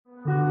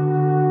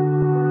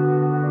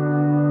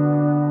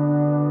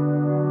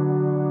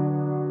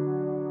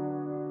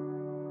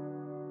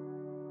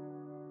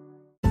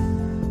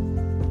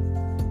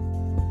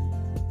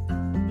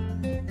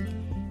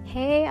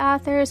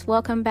authors,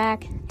 welcome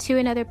back to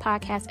another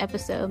podcast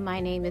episode.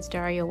 My name is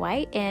Daria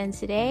White, and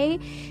today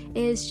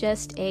is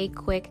just a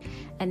quick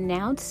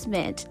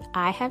announcement.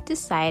 I have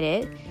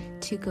decided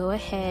to go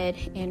ahead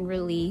and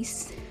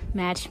release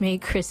Match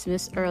Made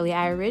Christmas early.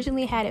 I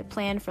originally had it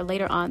planned for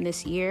later on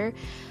this year,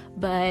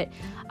 but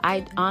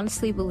I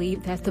honestly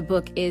believe that the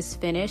book is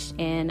finished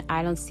and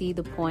I don't see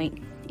the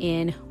point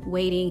in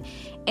waiting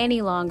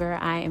any longer.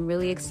 I am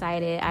really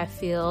excited. I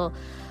feel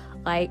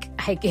like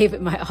I gave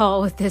it my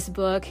all with this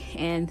book,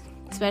 and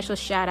special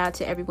shout out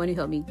to everyone who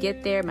helped me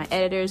get there, my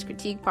editors,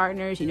 critique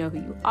partners, you know who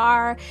you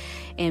are,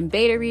 and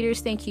beta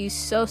readers, thank you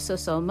so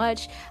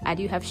much. I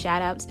do have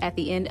shout outs at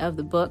the end of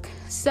the book,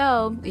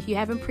 so if you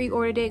haven't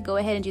pre-ordered it, go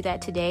ahead and do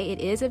that today.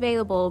 It is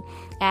available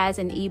as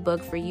an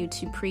ebook for you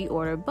to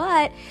pre-order.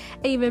 But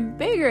an even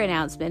bigger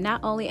announcement,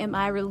 not only am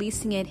I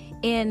releasing it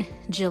in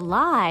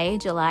July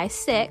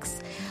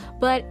 6th,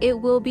 but it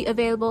will be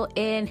available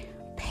in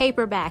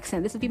paperbacks,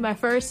 and this will be my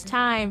first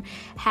time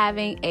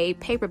having a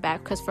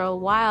paperback, because for a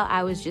while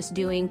I was just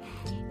doing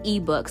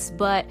ebooks,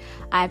 but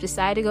I've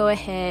decided to go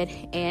ahead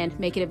and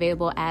make it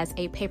available as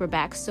a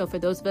paperback. So for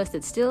those of us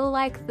that still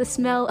like the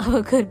smell of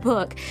a good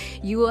book,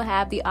 you will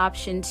have the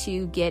option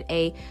to get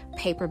a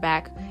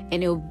paperback,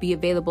 and it will be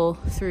available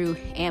through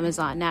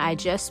Amazon. Now, I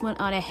just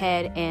went on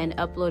ahead and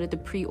uploaded the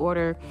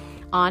pre-order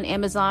on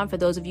Amazon. For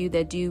those of you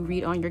that do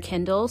read on your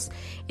Kindles,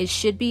 it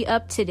should be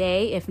up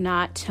today, if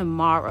not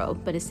tomorrow,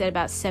 but it said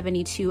about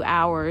 72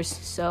 hours.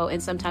 So,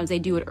 and sometimes they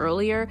do it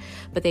earlier,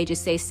 but they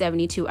just say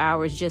 72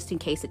 hours just in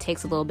case it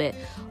takes a little bit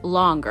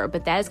longer.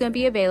 But that is going to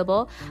be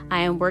available.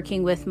 I am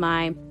working with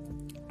my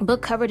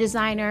book cover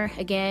designer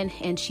again,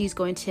 and she's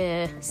going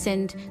to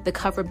send the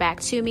cover back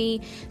to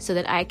me so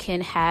that I can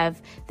have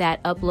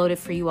that uploaded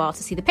for you all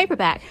to see the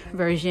paperback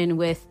version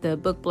with the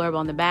book blurb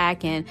on the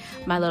back and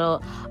my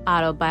little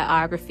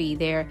autobiography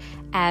there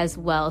as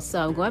well.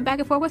 So I'm going back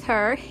and forth with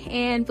her,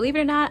 and believe it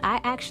or not,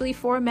 I actually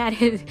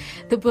formatted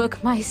the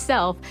book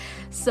myself.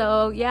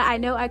 So yeah, I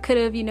know I could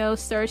have,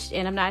 searched,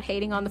 and I'm not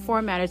hating on the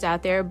formatters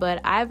out there,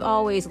 but I've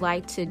always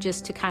liked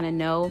to kind of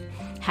know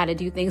how to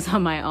do things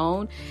on my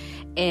own.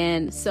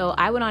 And so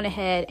I went on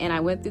ahead and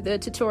I went through the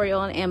tutorial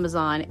on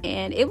Amazon,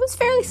 and it was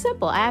fairly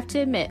simple, I have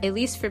to admit, at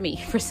least for me.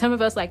 For some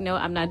of us, like, no,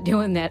 I'm not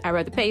doing that, I'd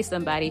rather pay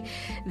somebody,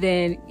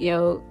 then,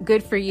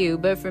 good for you.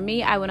 But for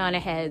me, I went on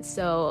ahead.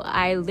 So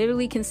I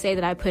literally can say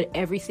that I put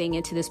everything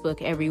into this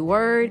book, every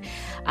word.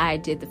 I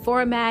did the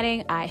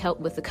formatting, I helped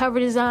with the cover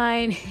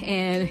design,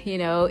 and,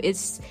 you'll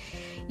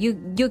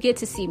get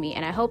to see me.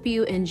 And I hope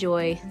you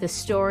enjoy the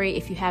story.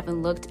 If you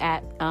haven't looked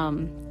at,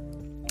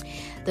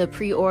 the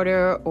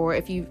pre-order, or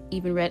if you've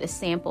even read a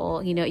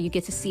sample, you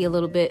get to see a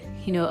little bit,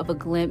 of a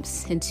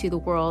glimpse into the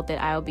world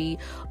that I'll be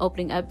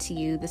opening up to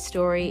you. The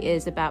story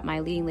is about my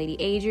leading lady,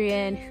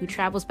 Adrienne, who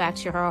travels back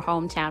to her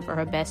hometown for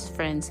her best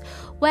friend's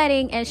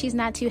wedding, and she's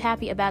not too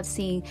happy about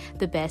seeing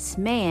the best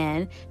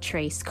man,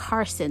 Trace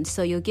Carson.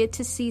 So you'll get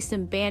to see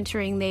some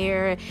bantering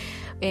there,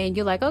 and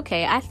you're like,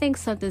 okay, I think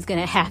something's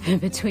gonna happen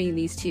between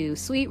these two.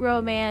 Sweet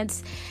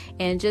romance,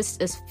 and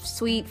just a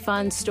sweet,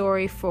 fun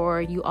story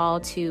for you all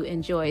to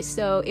enjoy.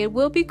 So it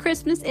will be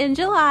Christmas in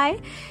July.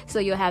 So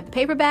you'll have the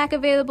paperback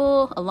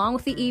available along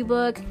with the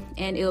ebook,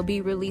 and it'll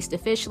be released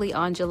officially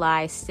on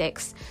July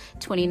 6th,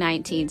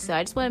 2019. So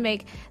I just want to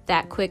make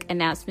that quick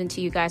announcement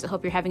to you guys. I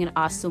hope you're having an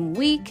awesome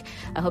week.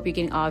 I hope you're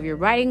getting all of your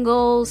writing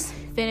goals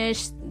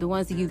finished, the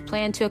ones that you've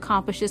planned to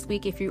accomplish this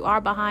week. If you are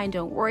behind,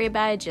 don't worry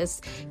about it.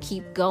 Just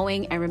keep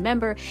going. And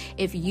remember,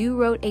 if you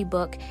wrote a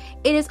book,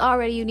 it is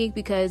already unique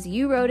because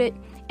you wrote it,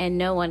 and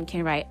no one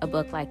can write a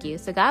book like you.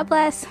 So God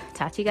bless.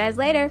 Talk to you guys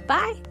later.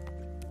 Bye.